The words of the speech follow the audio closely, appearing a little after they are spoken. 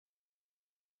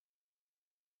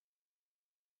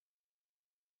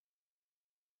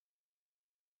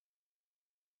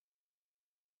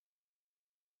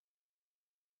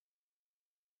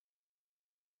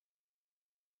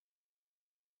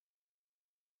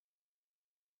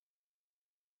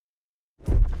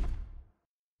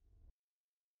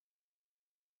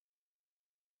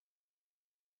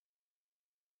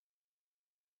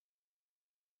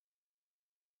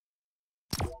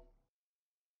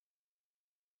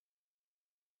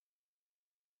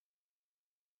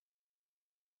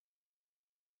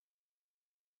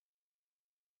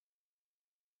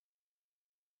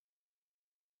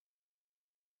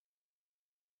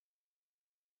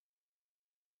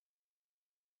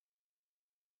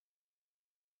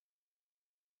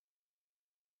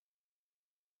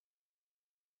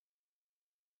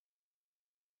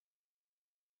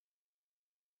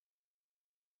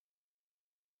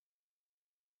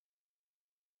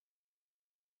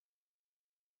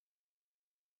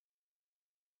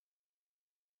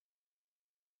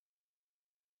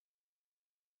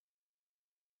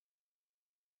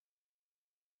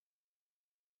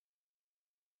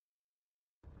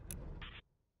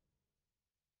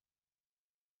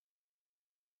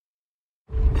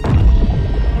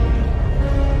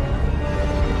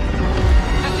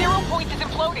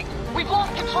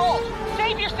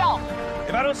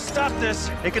this,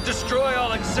 it could destroy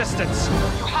all existence.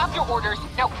 You have your orders.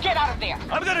 Now get out of there.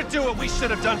 I'm gonna do what we should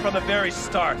have done from the very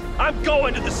start. I'm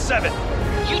going to the 7.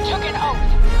 You took an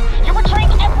oath. You're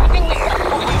betraying everything we stood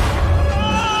for you.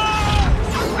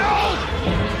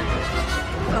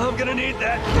 I'm gonna need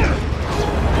that.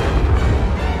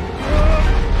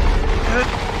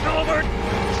 Over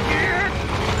here.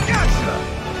 Gotcha.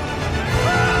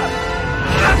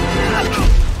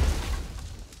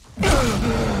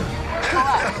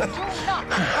 Correct. Do not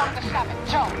become the 7.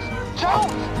 Jones.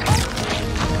 Jones!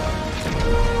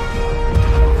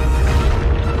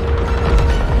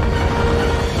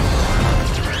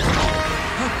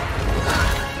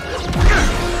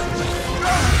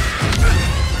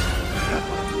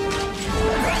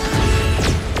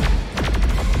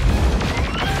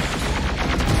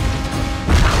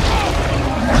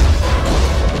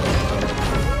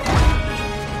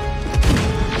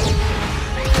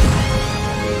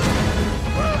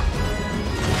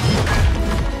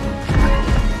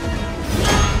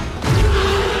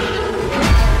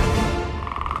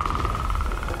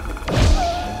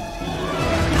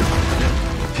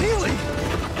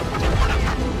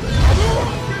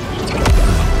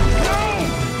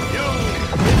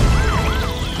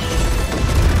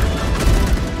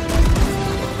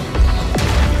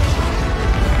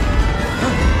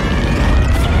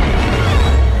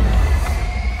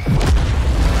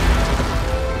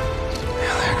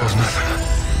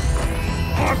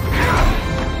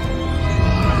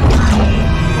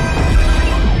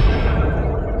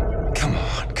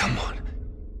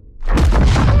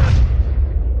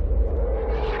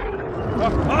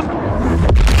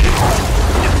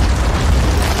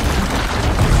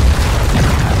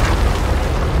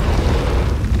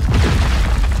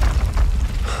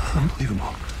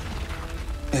 Unbelievable.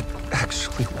 It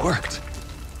actually worked.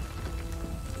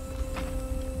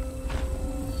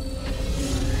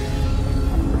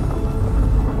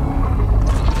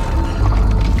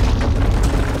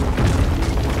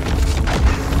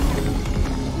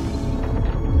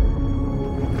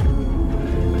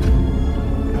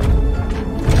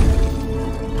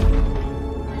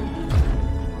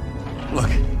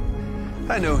 Look,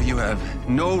 I know you have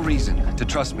no reason to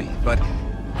trust me, but...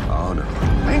 Oh, no.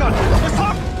 Hang on! Let's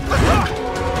talk! Let's talk!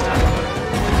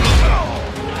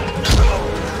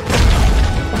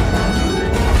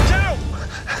 Geno!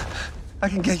 I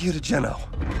can get you to Geno.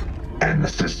 And the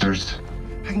sisters?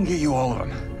 I can get you all of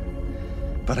them.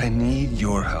 But I need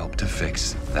your help to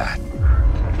fix that.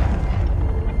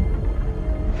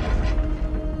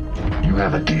 You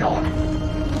have a deal.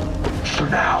 For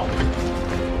now.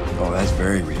 Oh, that's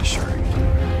very reassuring.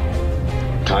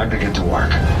 Time to get to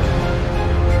work.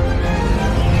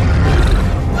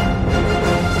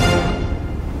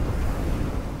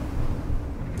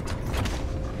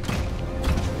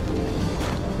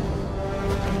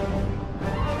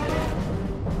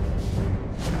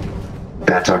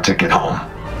 That's our ticket home.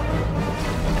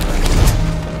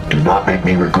 Do not make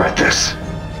me regret this.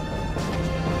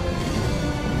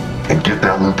 And get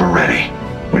that looper ready.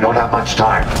 We don't have much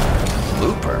time.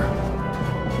 Looper?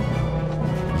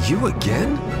 You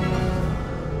again?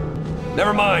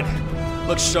 Never mind.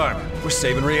 Look sharp. We're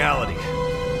saving reality.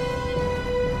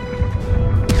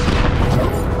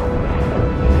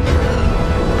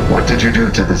 What did you do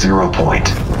to the 0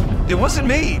 point? It wasn't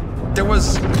me. There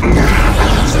was...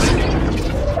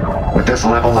 With this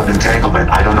level of entanglement,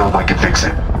 I don't know if I can fix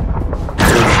it.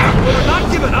 We're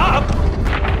not giving up!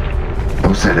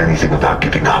 Who said anything about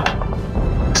giving up?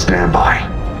 Stand by.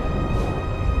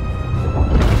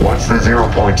 Once the 0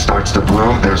 point starts to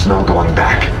bloom, there's no going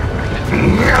back.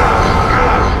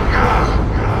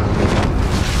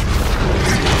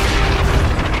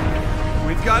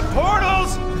 We've got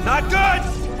portals! Not good!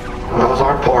 Those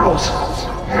aren't portals.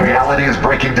 Reality is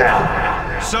breaking down.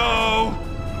 So...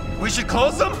 we should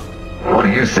close them? What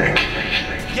do you think?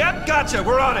 Yep, gotcha,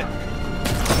 we're on it.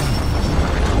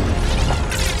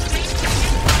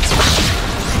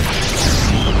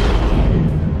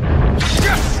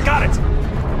 Yes, got it!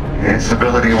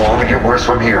 Instability will only get worse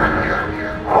from here.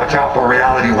 Watch out for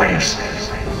reality waves.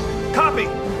 Copy.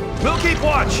 We'll keep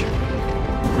watch.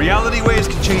 Reality waves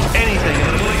can change anything in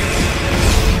a blink.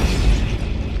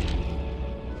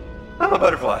 I'm a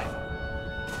butterfly.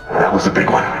 That was a big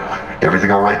one.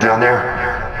 Everything all right down there?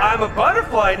 I'm a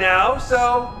butterfly now,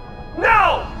 so...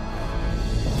 no!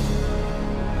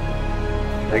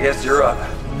 I guess you're up.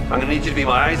 I'm gonna need you to be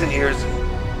my eyes and ears,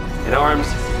 and arms,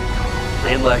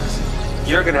 and legs.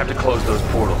 You're gonna have to close those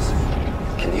portals.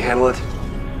 Can you handle it?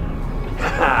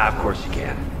 Of course you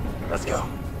can. Let's go.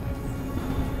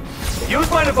 Use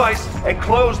my device and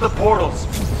close the portals.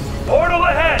 Portal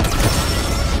ahead!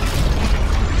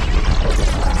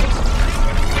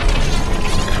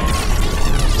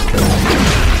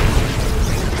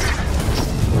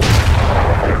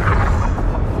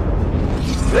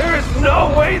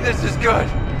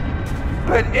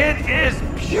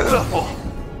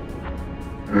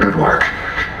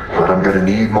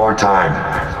 time.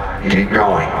 Keep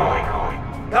going.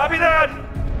 Copy that!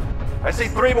 I see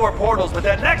 3 more portals, but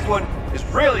that next one is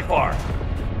really far.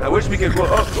 I wish we could... Whoa,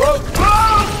 whoa, whoa!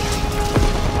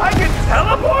 I can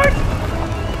teleport?!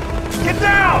 Get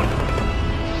down!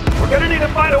 We're gonna need to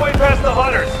find a way past the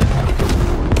hunters.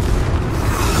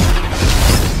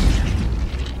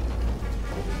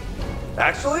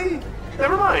 Actually,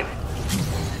 never mind.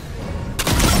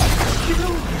 You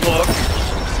look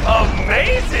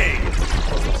amazing!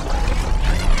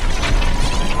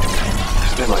 I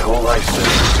spent my whole life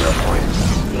studying this stuff point.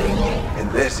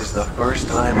 And this is the first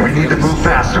time We need to move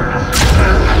faster.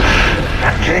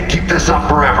 I can't keep this up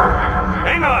forever.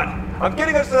 Hang on! I'm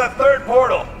getting us to that 3rd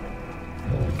portal.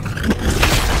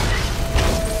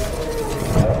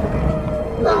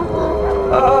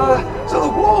 So the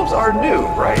wolves are new,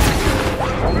 right?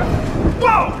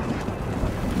 Whoa!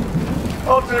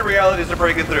 Alternate realities are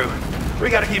breaking through. We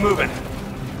gotta keep moving.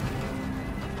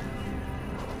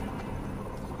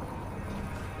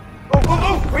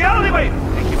 Oh! Reality wave!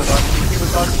 Thank you,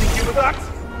 Doc. I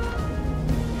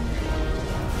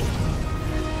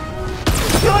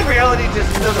feel like reality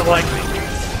just doesn't like me.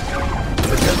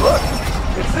 But just look,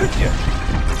 it suits you.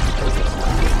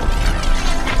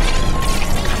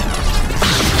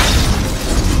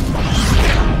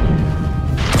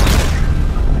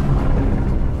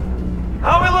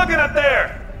 How are we looking up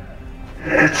there?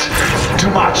 It's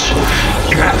too much.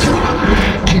 You have to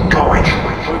keep going.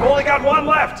 We've only got 1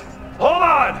 left. Hold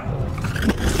on.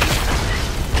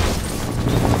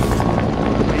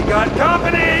 We got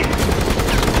company.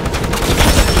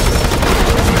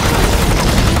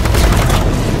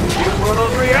 Use one of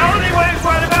those reality waves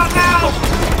right about now.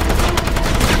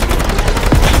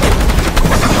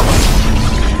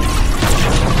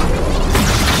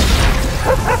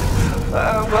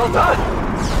 Well done.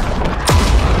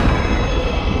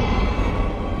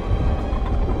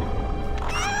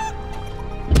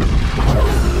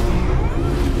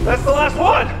 That's the last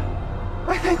one!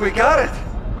 I think we got it!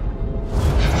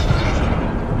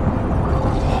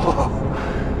 Whoa.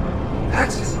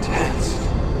 That's intense.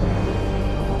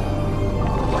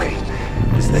 Wait,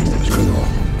 this next step is critical.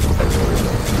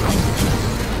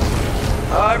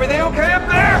 Everything okay up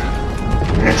there?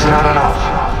 It's not enough.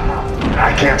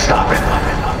 I can't stop it.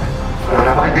 But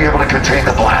I might be able to contain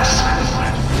the blast.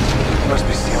 You must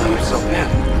be sealing yourself in.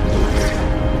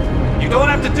 You don't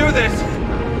have to do this!